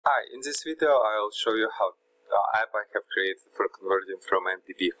Hi, in this video I'll show you how app I have created for converting from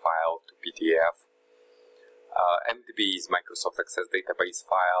MDB file to PDF. MDB is Microsoft Access database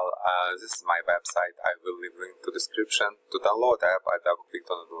file. This is my website. I will leave link to description. To download app, I double click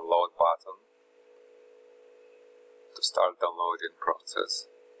on the download button to start downloading process,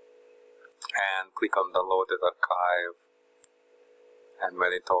 and click on downloaded archive. And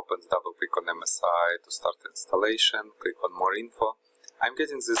when it opens, double click on MSI to start installation. Click on more info. I'm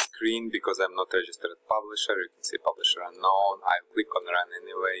getting this screen because I'm not registered publisher. You can see publisher unknown. I'll click on run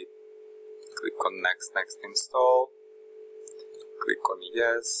anyway. Click on next install. Click on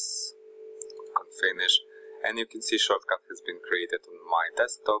yes. Click on finish. And you can see shortcut has been created on my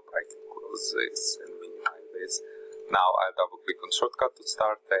desktop. I can close this and minimize this. Now I'll double click on shortcut to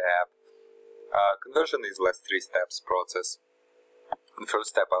start the app. Conversion is last 3 steps process. In the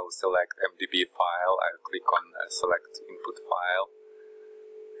first step I will select MDB file. I'll click on select input file.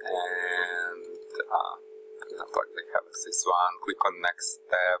 And for example, I have this one. Click on next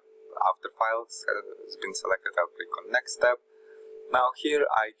step. After files has been selected, I'll click on next step. Now here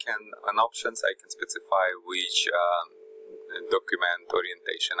I can, on options, I can specify which document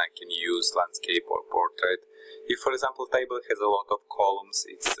orientation I can use, landscape or portrait. If, for example, table has a lot of columns,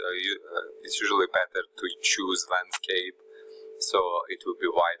 it's usually better to choose landscape, so it will be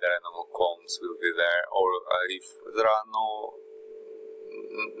wider and all columns will be there. Or if there are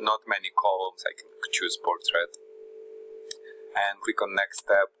not many columns, I can choose portrait and click on next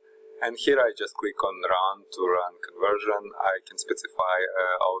step. And here I just click on run to run conversion. I can specify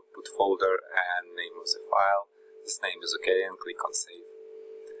output folder and name of the file. This name is okay, and click on save.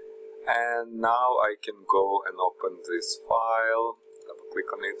 And now I can go and open this file, double click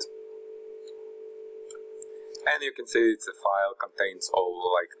on it, and you can see it's a file, contains all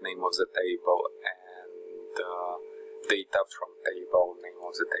like name of the table and data from table, name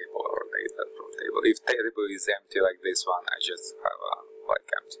of the table, or data from table. If table is empty like this one, I just have a like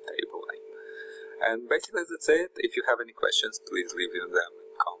empty table name. And basically that's it. If you have any questions, please leave them in the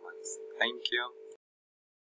comments. Thank you.